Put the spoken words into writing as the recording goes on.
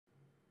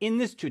In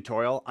this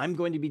tutorial, I'm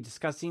going to be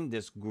discussing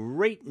this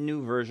great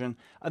new version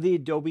of the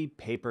Adobe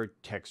Paper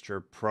Texture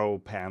Pro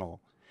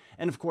panel.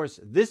 And of course,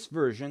 this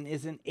version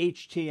is an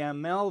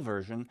HTML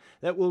version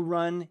that will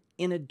run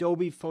in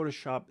Adobe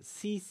Photoshop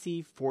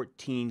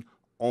CC14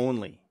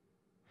 only.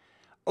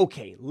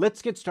 Okay,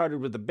 let's get started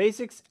with the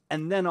basics,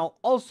 and then I'll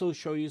also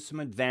show you some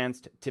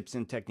advanced tips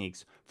and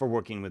techniques for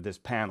working with this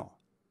panel.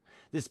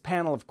 This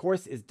panel, of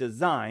course, is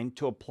designed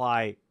to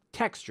apply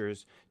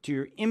textures to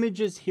your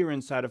images here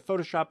inside of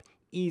Photoshop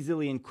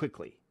easily and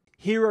quickly.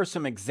 Here are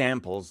some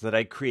examples that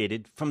I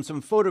created from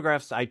some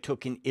photographs I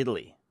took in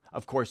Italy.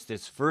 Of course,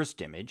 this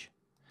first image,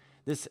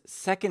 this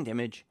second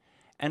image,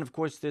 and of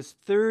course this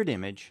third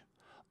image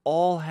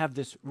all have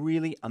this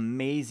really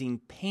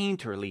amazing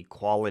painterly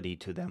quality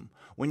to them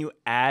when you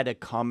add a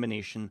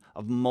combination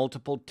of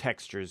multiple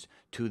textures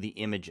to the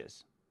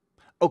images.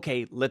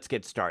 Okay, let's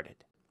get started.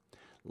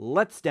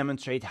 Let's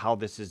demonstrate how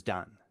this is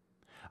done.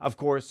 Of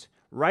course,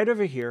 right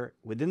over here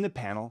within the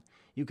panel,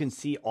 you can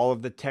see all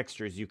of the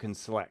textures you can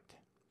select.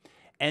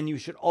 And you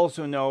should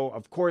also know,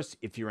 of course,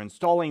 if you're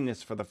installing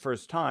this for the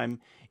first time,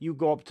 you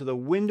go up to the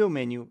Window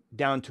menu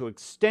down to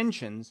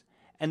Extensions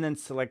and then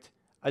select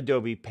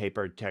Adobe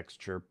Paper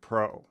Texture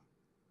Pro.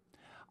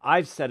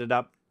 I've set it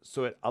up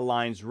so it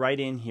aligns right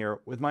in here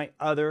with my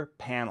other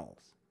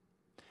panels.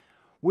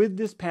 With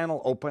this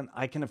panel open,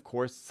 I can of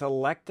course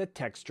select a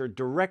texture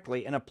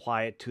directly and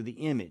apply it to the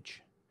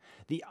image.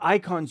 The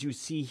icons you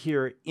see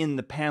here in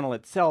the panel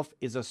itself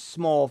is a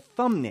small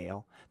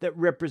thumbnail that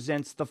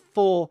represents the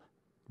full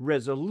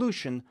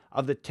resolution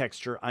of the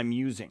texture I'm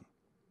using.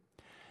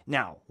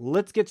 Now,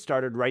 let's get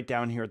started right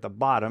down here at the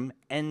bottom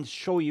and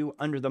show you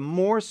under the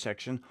More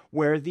section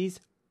where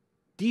these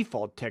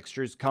default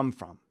textures come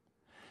from.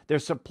 They're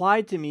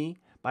supplied to me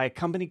by a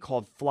company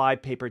called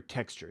Flypaper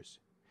Textures.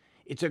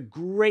 It's a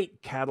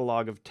great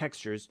catalog of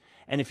textures,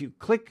 and if you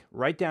click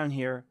right down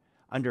here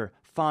under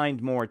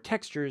Find More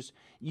Textures,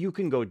 you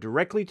can go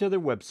directly to their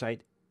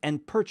website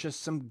and purchase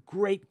some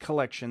great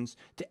collections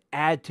to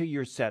add to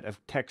your set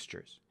of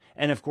textures.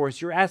 And of course,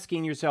 you're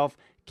asking yourself,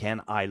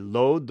 can I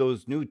load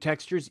those new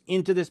textures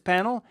into this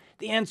panel?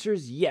 The answer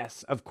is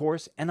yes, of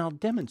course, and I'll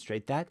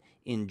demonstrate that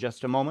in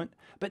just a moment.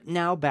 But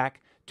now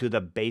back to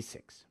the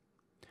basics.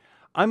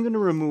 I'm going to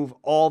remove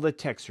all the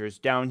textures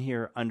down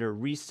here under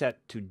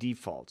Reset to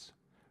Defaults.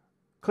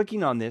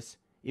 Clicking on this,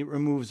 it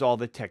removes all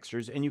the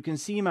textures, and you can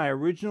see my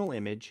original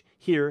image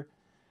here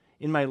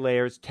in my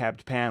Layers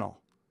tabbed panel.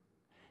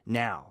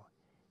 Now,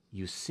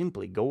 you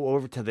simply go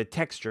over to the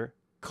texture,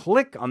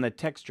 click on the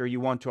texture you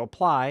want to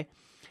apply,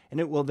 and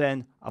it will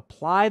then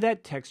apply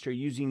that texture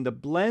using the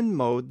blend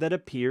mode that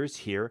appears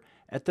here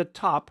at the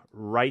top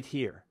right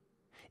here.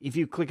 If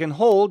you click and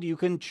hold, you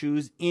can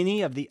choose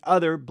any of the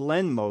other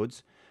blend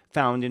modes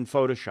found in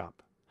Photoshop.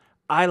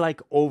 I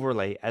like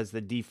overlay as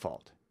the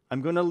default.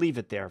 I'm going to leave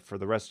it there for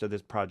the rest of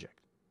this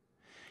project.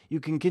 You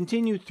can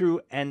continue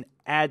through and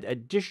add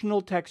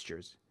additional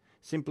textures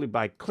simply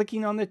by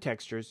clicking on the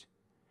textures.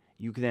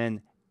 You can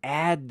then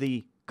add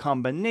the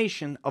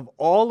combination of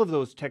all of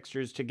those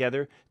textures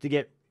together to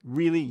get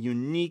really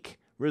unique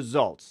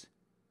results.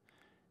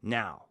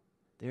 Now,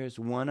 there's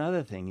one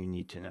other thing you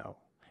need to know.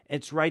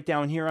 It's right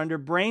down here under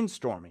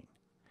Brainstorming.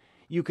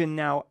 You can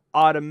now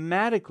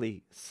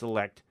automatically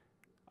select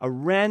a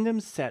random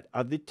set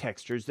of the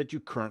textures that you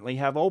currently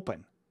have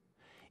open.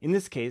 In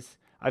this case,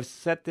 I've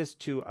set this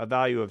to a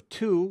value of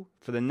 2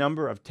 for the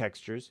number of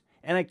textures,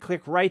 and I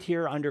click right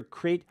here under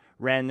Create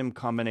Random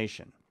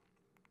Combination.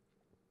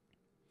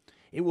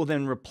 It will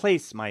then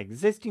replace my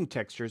existing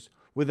textures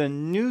with a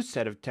new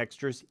set of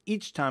textures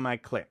each time I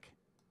click.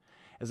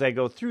 As I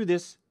go through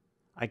this,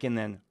 I can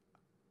then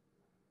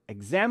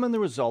examine the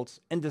results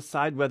and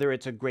decide whether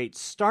it's a great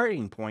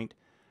starting point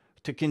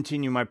to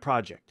continue my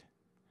project.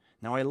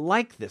 Now I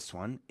like this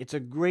one. It's a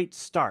great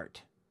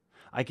start.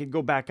 I could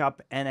go back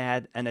up and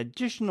add an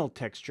additional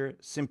texture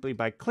simply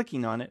by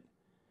clicking on it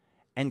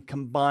and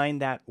combine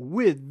that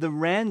with the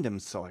random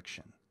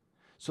selection.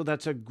 So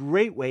that's a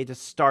great way to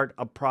start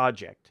a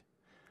project.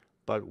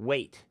 But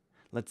wait,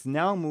 let's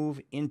now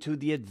move into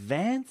the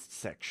advanced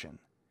section.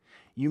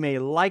 You may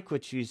like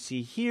what you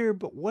see here,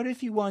 but what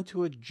if you want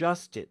to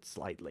adjust it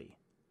slightly?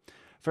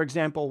 For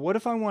example, what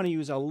if I want to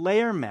use a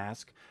layer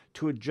mask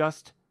to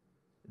adjust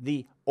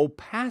the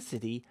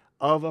opacity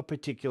of a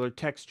particular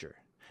texture?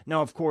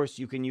 Now, of course,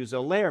 you can use a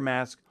layer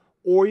mask,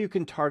 or you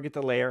can target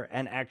the layer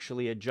and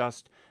actually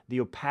adjust the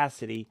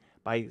opacity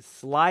by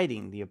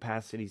sliding the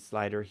opacity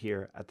slider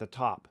here at the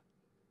top.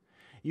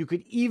 You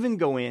could even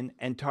go in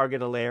and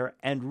target a layer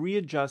and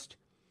readjust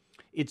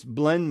its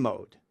blend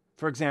mode.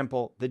 For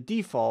example, the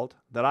default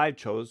that I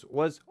chose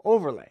was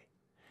overlay.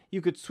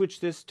 You could switch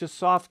this to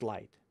soft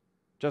light,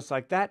 just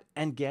like that,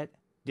 and get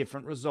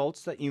different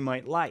results that you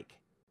might like.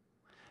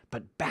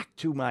 But back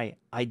to my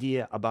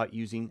idea about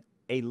using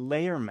a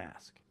layer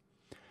mask.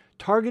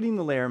 Targeting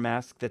the layer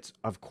mask that's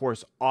of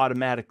course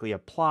automatically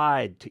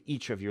applied to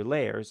each of your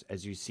layers,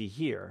 as you see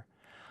here,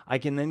 I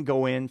can then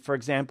go in, for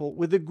example,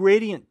 with the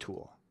gradient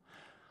tool.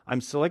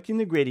 I'm selecting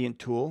the gradient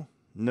tool.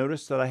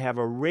 Notice that I have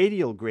a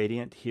radial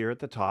gradient here at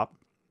the top.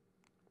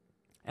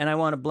 and I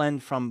want to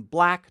blend from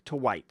black to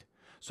white.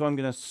 So I'm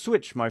going to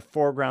switch my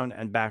foreground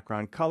and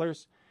background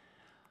colors.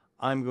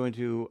 I'm going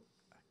to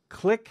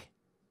click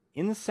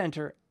in the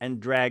center and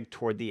drag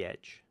toward the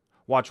edge.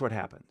 Watch what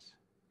happens.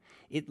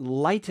 It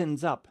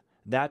lightens up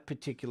that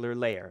particular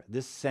layer,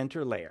 this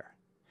center layer.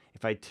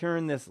 If I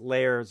turn this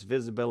layer's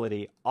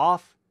visibility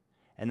off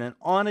and then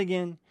on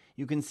again,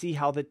 you can see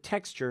how the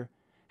texture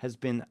has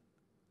been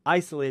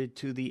isolated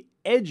to the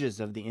edges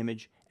of the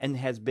image and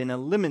has been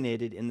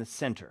eliminated in the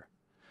center.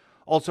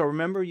 Also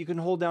remember, you can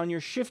hold down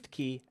your Shift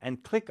key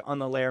and click on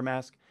the layer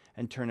mask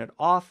and turn it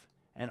off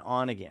and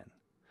on again.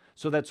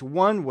 So that's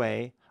one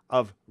way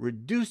of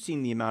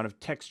reducing the amount of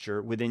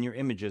texture within your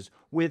images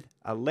with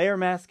a layer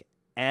mask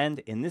and,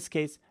 in this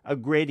case, a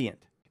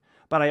gradient.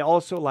 But I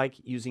also like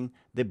using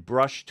the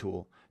brush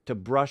tool to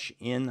brush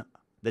in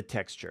the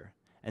texture.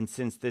 And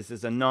since this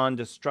is a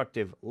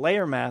non-destructive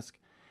layer mask,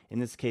 in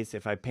this case,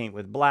 if I paint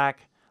with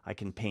black, I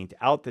can paint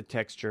out the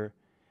texture.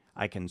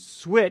 I can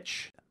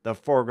switch the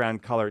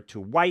foreground color to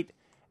white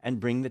and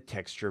bring the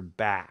texture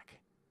back.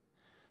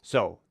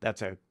 So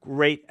that's a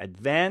great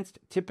advanced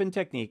tip and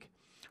technique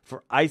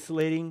for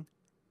isolating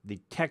the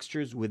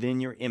textures within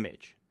your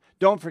image.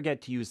 Don't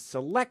forget to use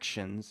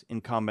selections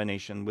in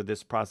combination with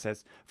this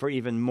process for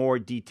even more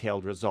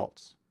detailed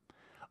results.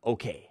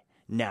 Okay,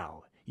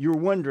 now you're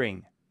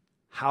wondering,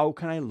 how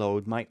can I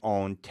load my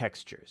own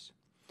textures?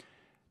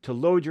 To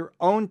load your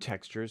own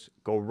textures,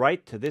 go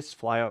right to this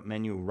flyout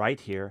menu right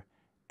here,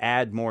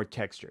 Add More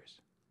Textures.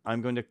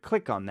 I'm going to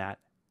click on that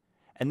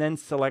and then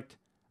select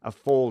a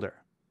folder.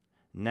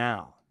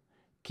 Now,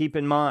 keep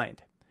in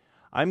mind,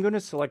 I'm going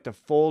to select a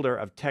folder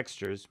of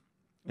textures,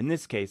 in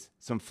this case,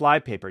 some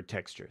flypaper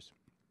textures.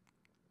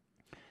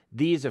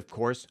 These, of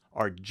course,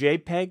 are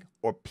JPEG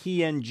or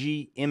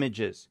PNG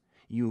images.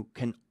 You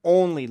can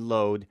only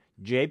load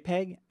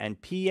JPEG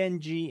and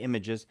PNG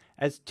images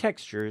as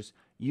textures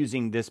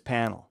using this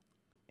panel.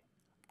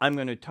 I'm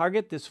going to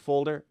target this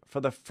folder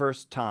for the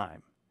first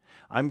time.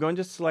 I'm going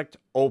to select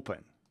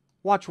Open.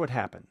 Watch what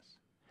happens.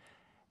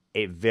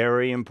 A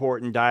very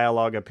important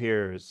dialog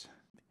appears.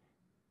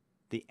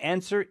 The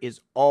answer is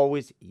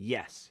always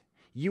yes.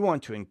 You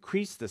want to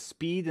increase the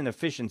speed and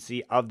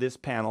efficiency of this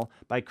panel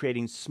by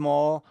creating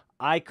small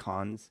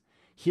icons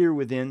here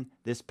within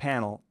this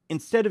panel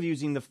instead of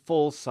using the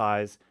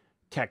full-size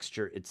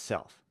texture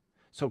itself.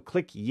 So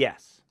click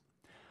Yes.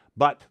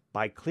 But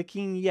by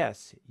clicking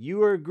Yes,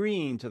 you are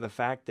agreeing to the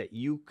fact that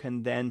you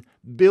can then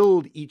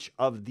build each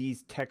of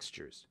these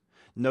textures.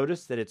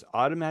 Notice that it's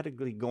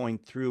automatically going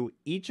through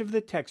each of the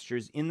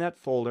textures in that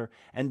folder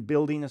and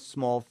building a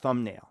small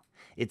thumbnail.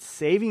 It's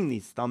saving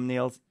these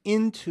thumbnails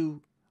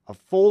into a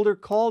folder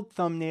called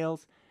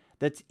Thumbnails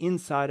that's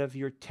inside of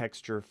your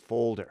texture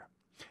folder.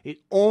 It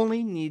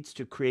only needs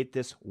to create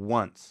this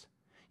once.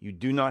 You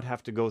do not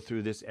have to go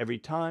through this every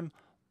time,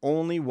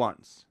 only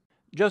once.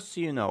 Just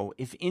so you know,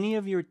 if any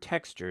of your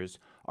textures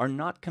are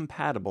not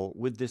compatible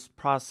with this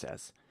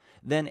process,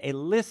 then a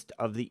list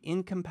of the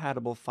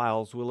incompatible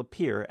files will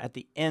appear at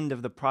the end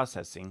of the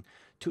processing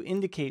to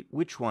indicate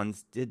which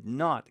ones did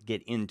not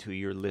get into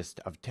your list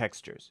of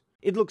textures.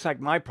 It looks like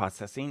my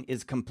processing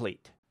is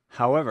complete.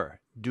 However,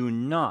 do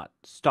not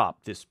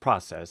stop this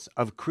process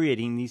of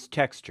creating these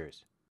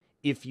textures.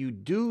 If you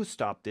do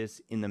stop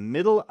this in the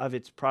middle of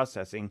its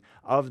processing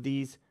of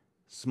these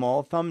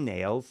small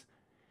thumbnails,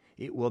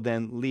 it will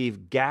then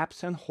leave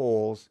gaps and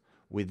holes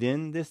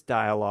within this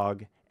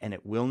dialog and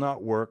it will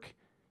not work.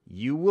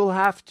 You will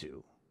have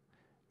to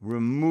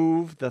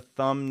remove the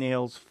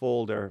thumbnails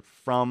folder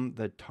from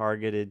the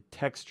targeted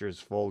textures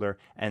folder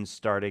and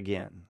start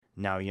again.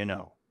 Now you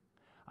know.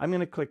 I'm going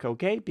to click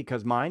OK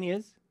because mine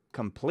is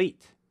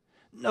complete.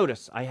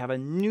 Notice I have a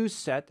new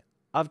set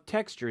of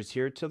textures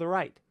here to the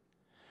right.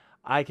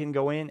 I can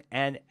go in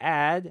and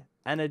add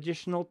an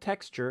additional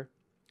texture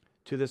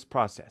to this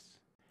process.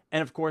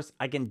 And of course,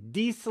 I can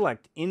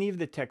deselect any of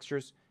the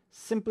textures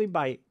simply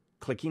by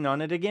clicking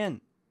on it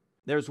again.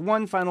 There's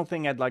one final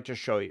thing I'd like to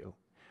show you.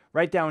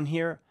 Right down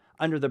here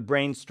under the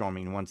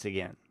brainstorming once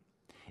again.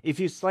 If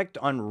you select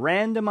on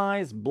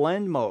randomized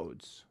blend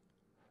modes,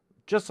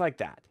 just like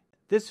that,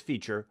 this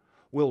feature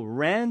will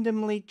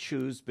randomly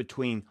choose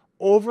between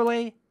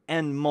overlay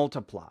and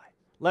multiply.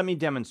 Let me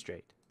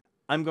demonstrate.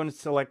 I'm going to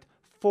select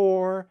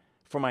 4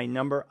 for my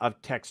number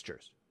of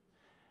textures.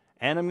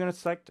 And I'm going to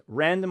select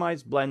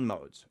randomized blend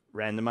modes.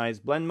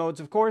 Randomized blend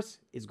modes, of course,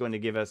 is going to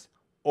give us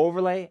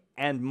overlay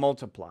and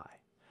multiply.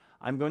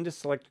 I'm going to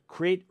select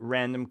Create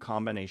Random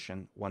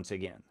Combination once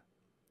again.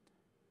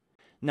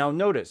 Now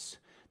notice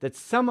that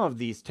some of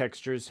these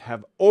textures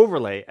have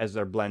overlay as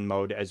their blend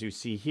mode, as you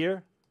see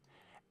here,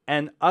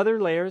 and other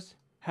layers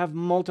have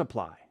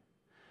multiply.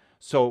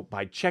 So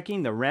by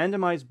checking the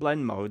randomized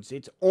blend modes,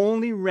 it's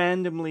only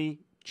randomly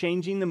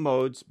changing the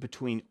modes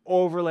between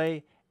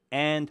overlay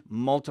and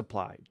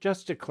multiply,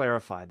 just to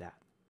clarify that.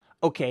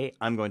 Okay,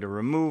 I'm going to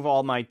remove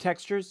all my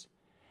textures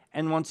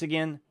and once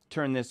again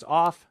turn this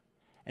off.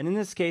 And in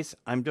this case,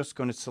 I'm just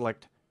going to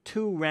select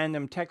 2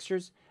 random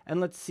textures and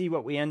let's see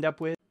what we end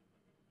up with.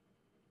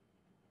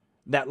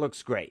 That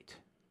looks great.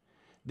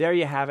 There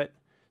you have it.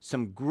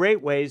 some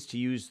great ways to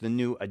use the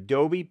new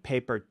Adobe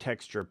Paper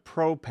Texture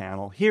Pro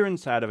panel here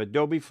inside of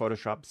Adobe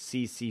Photoshop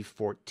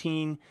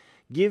CC14.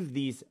 Give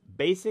these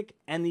basic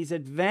and these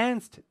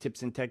advanced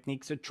tips and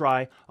techniques a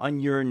try on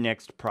your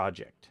next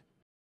project.